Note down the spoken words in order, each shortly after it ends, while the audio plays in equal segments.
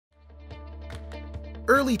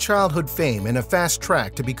Early childhood fame and a fast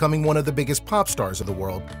track to becoming one of the biggest pop stars of the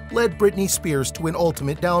world led Britney Spears to an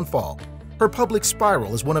ultimate downfall. Her public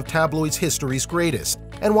spiral is one of tabloids' history's greatest,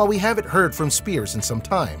 and while we haven't heard from Spears in some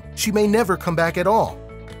time, she may never come back at all.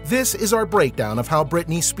 This is our breakdown of how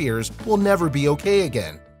Britney Spears will never be okay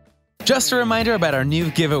again. Just a reminder about our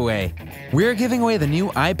new giveaway. We're giving away the new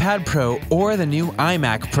iPad Pro or the new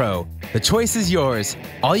iMac Pro. The choice is yours.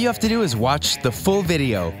 All you have to do is watch the full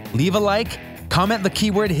video, leave a like, comment the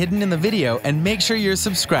keyword hidden in the video, and make sure you're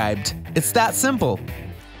subscribed. It's that simple.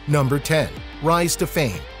 Number 10. Rise to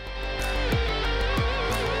Fame.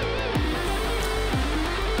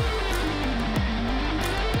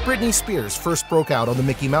 Britney Spears first broke out on the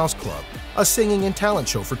Mickey Mouse Club, a singing and talent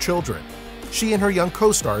show for children. She and her young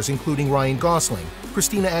co-stars, including Ryan Gosling,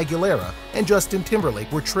 Christina Aguilera, and Justin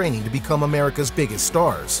Timberlake, were training to become America's biggest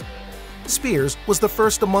stars. Spears was the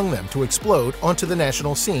first among them to explode onto the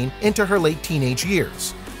national scene into her late teenage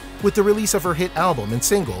years. With the release of her hit album and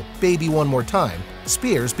single, Baby One More Time,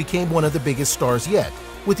 Spears became one of the biggest stars yet,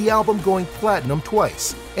 with the album going platinum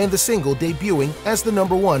twice, and the single debuting as the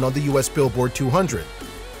 #1 on the US Billboard 200.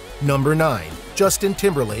 Number 9. Justin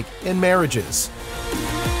Timberlake and Marriages.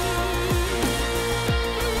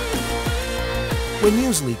 When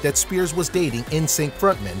news leaked that Spears was dating NSYNC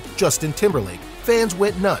frontman Justin Timberlake, fans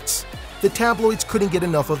went nuts. The tabloids couldn't get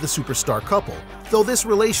enough of the superstar couple, though this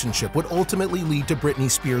relationship would ultimately lead to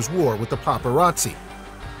Britney Spears' war with the paparazzi.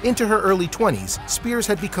 Into her early 20s, Spears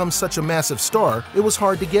had become such a massive star it was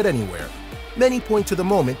hard to get anywhere. Many point to the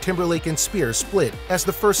moment Timberlake and Spears split as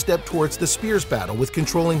the first step towards the Spears battle with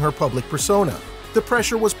controlling her public persona. The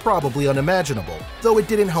pressure was probably unimaginable, though it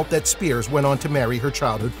didn't help that Spears went on to marry her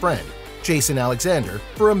childhood friend, Jason Alexander,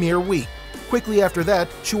 for a mere week. Quickly after that,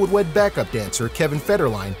 she would wed backup dancer Kevin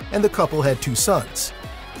Federline, and the couple had 2 sons.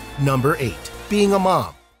 Number 8. Being a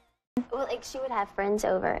mom. Well, she would have friends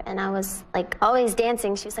over, and I was, always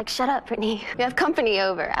dancing. She was like, "Shut up, Britney. We have company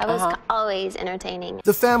over." I was always entertaining.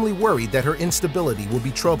 The family worried that her instability would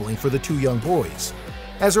be troubling for the 2 young boys.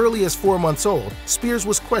 As early as 4 months old, Spears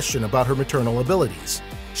was questioned about her maternal abilities.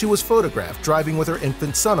 She was photographed driving with her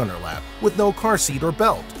infant son on her lap, with no car seat or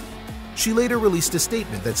belt. She later released a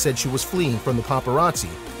statement that said she was fleeing from the paparazzi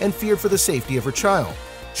and feared for the safety of her child.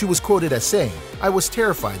 She was quoted as saying, "I was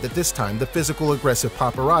terrified that this time the physical aggressive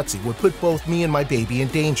paparazzi would put both me and my baby in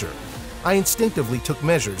danger. I instinctively took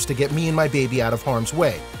measures to get me and my baby out of harm's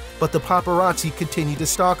way, but the paparazzi continued to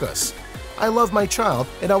stalk us. I love my child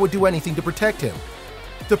and I would do anything to protect him."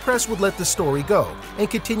 The press would let the story go and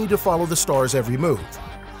continue to follow the star's every move.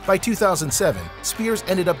 By 2007, Spears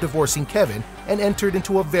ended up divorcing Kevin and entered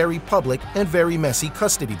into a very public and very messy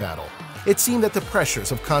custody battle. It seemed that the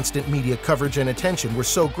pressures of constant media coverage and attention were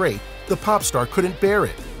so great, the pop star couldn't bear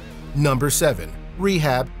it. Number 7.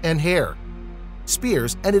 Rehab and hair.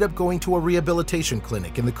 Spears ended up going to a rehabilitation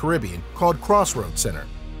clinic in the Caribbean called Crossroads Center.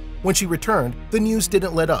 When she returned, the news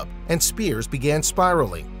didn't let up, and Spears began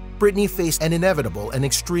spiraling. Britney faced an inevitable and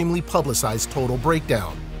extremely publicized total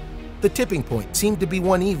breakdown. The tipping point seemed to be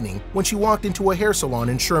one evening when she walked into a hair salon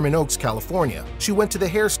in Sherman Oaks, California. She went to the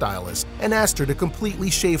hairstylist and asked her to completely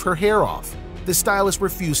shave her hair off. The stylist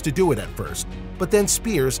refused to do it at first, but then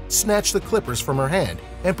Spears snatched the clippers from her hand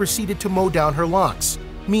and proceeded to mow down her locks.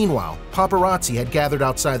 Meanwhile, paparazzi had gathered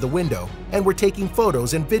outside the window and were taking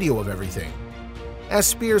photos and video of everything. As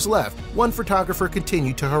Spears left, one photographer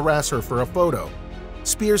continued to harass her for a photo.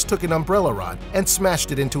 Spears took an umbrella rod and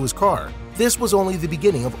smashed it into his car. This was only the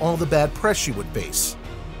beginning of all the bad press she would face.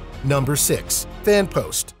 Number 6. Fan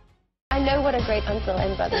post. I know what a great uncle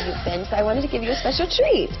and brother you've been, so I wanted to give you a special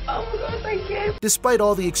treat. Oh my God, thank you. Despite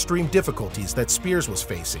all the extreme difficulties that Spears was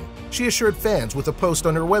facing, she assured fans with a post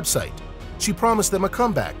on her website. She promised them a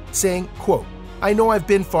comeback, saying, quote, "I know I've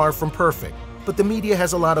been far from perfect, but the media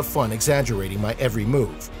has a lot of fun exaggerating my every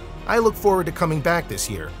move. I look forward to coming back this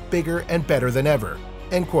year, bigger and better than ever."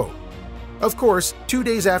 End quote. Of course, 2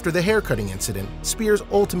 days after the haircutting incident, Spears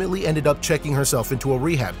ultimately ended up checking herself into a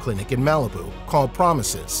rehab clinic in Malibu called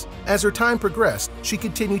Promises. As her time progressed, she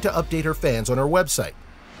continued to update her fans on her website.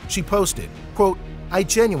 She posted, quote, "I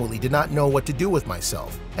genuinely did not know what to do with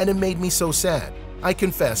myself, and it made me so sad. I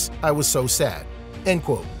confess I was so sad." End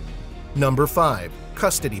quote. Number 5.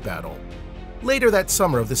 Custody battle. Later that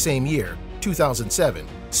summer of the same year, 2007,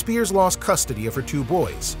 Spears lost custody of her 2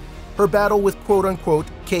 boys. Her battle with quote-unquote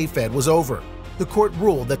K-Fed was over. The court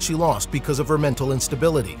ruled that she lost because of her mental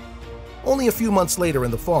instability. Only a few months later in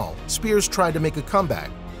the fall, Spears tried to make a comeback,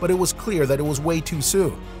 but it was clear that it was way too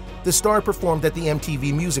soon. The star performed at the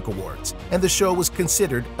MTV Music Awards, and the show was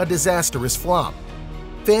considered a disastrous flop.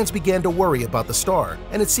 Fans began to worry about the star,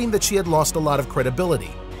 and it seemed that she had lost a lot of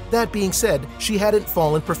credibility. That being said, she hadn't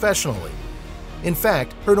fallen professionally. In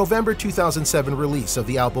fact, her November 2007 release of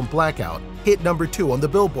the album Blackout hit number 2 on the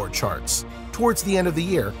Billboard charts. Towards the end of the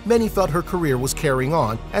year, many felt her career was carrying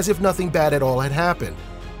on as if nothing bad at all had happened.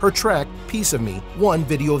 Her track, Piece of Me, won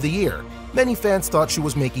Video of the Year. Many fans thought she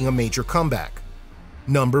was making a major comeback.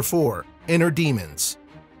 Number 4. Inner Demons.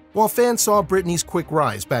 While fans saw Britney's quick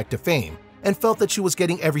rise back to fame and felt that she was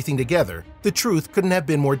getting everything together, the truth couldn't have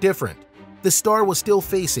been more different. The star was still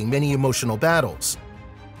facing many emotional battles.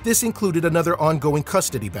 This included another ongoing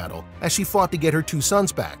custody battle as she fought to get her 2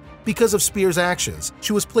 sons back. Because of Spears' actions,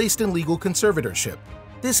 she was placed in legal conservatorship.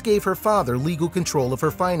 This gave her father legal control of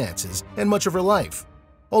her finances and much of her life.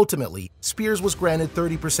 Ultimately, Spears was granted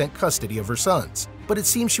 30% custody of her sons, but it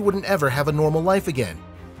seemed she wouldn't ever have a normal life again.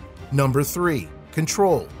 Number 3.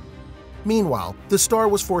 Control. Meanwhile, the star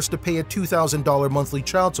was forced to pay a $2,000 monthly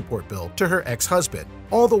child support bill to her ex-husband.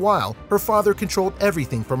 All the while, her father controlled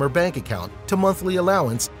everything from her bank account to monthly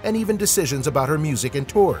allowance and even decisions about her music and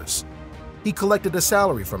tours. He collected a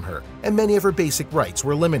salary from her, and many of her basic rights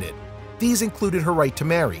were limited. These included her right to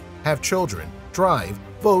marry, have children, drive,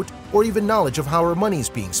 vote, or even knowledge of how her money is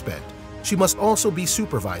being spent. She must also be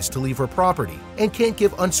supervised to leave her property and can't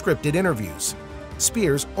give unscripted interviews.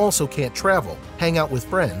 Spears also can't travel, hang out with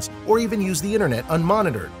friends, or even use the internet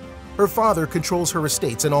unmonitored. Her father controls her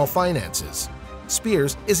estates and all finances.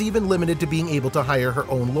 Spears is even limited to being able to hire her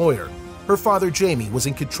own lawyer. Her father Jamie was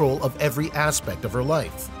in control of every aspect of her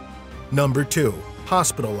life. Number 2.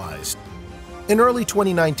 Hospitalized. In early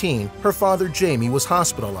 2019, her father Jamie was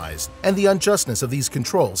hospitalized, and the unjustness of these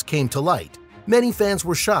controls came to light. Many fans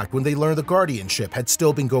were shocked when they learned the guardianship had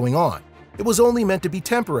still been going on. It was only meant to be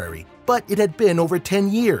temporary, but it had been over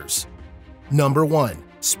 10 years. Number 1.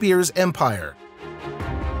 Spears' Empire.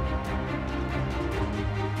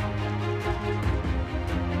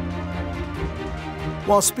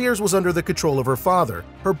 While Spears was under the control of her father,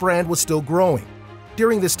 her brand was still growing.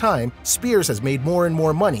 During this time, Spears has made more and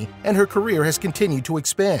more money, and her career has continued to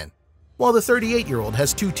expand. While the 38-year-old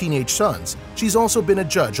has 2 teenage sons, she's also been a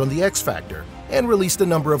judge on The X Factor and released a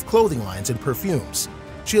number of clothing lines and perfumes.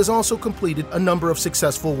 She has also completed a number of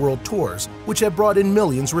successful world tours, which have brought in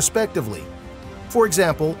millions respectively. For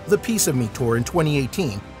example, the Piece of Me tour in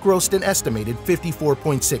 2018 grossed an estimated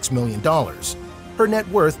 $54.6 million. Her net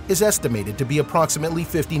worth is estimated to be approximately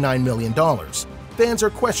 $59 million. Fans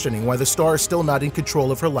are questioning why the star is still not in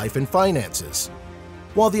control of her life and finances.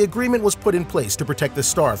 While the agreement was put in place to protect the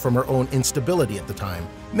star from her own instability at the time,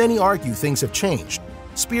 many argue things have changed.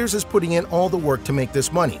 Spears is putting in all the work to make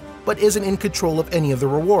this money, but isn't in control of any of the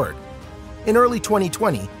reward. In early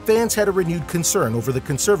 2020, fans had a renewed concern over the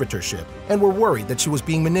conservatorship and were worried that she was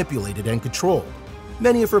being manipulated and controlled.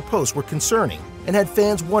 Many of her posts were concerning and had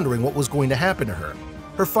fans wondering what was going to happen to her.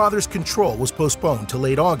 Her father's control was postponed to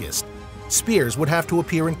late August. Spears would have to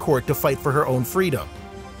appear in court to fight for her own freedom.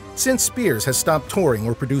 Since Spears has stopped touring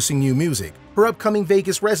or producing new music, her upcoming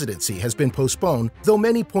Vegas residency has been postponed, though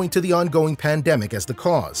many point to the ongoing pandemic as the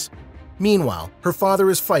cause. Meanwhile, her father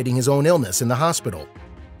is fighting his own illness in the hospital.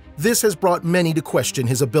 This has brought many to question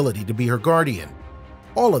his ability to be her guardian.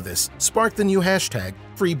 All of this sparked the new hashtag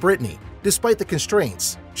 #FreeBritney. Despite the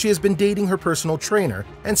constraints, she has been dating her personal trainer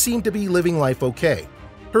and seemed to be living life okay.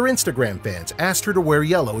 Her Instagram fans asked her to wear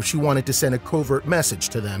yellow if she wanted to send a covert message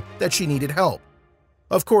to them that she needed help.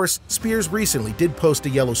 Of course, Spears recently did post a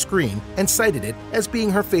yellow screen and cited it as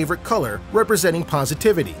being her favorite color, representing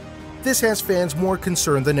positivity. This has fans more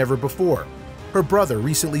concerned than ever before. Her brother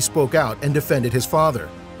recently spoke out and defended his father.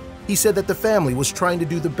 He said that the family was trying to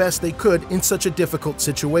do the best they could in such a difficult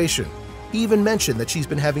situation. He even mentioned that she's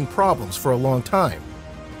been having problems for a long time.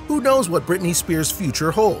 Who knows what Britney Spears'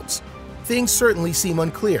 future holds? Things certainly seem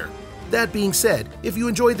unclear. That being said, if you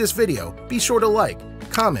enjoyed this video, be sure to like,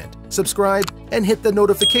 comment, subscribe, and hit the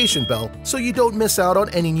notification bell so you don't miss out on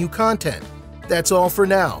any new content. That's all for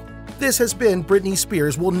now. This has been Britney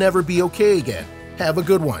Spears Will Never Be Okay Again. Have a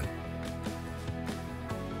good one.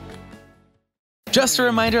 Just a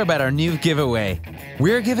reminder about our new giveaway.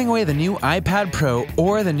 We're giving away the new iPad Pro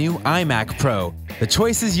or the new iMac Pro. The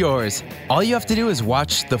choice is yours. All you have to do is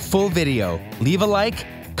watch the full video, leave a like,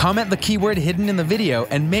 comment the keyword hidden in the video,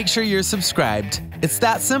 and make sure you're subscribed. It's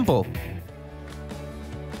that simple.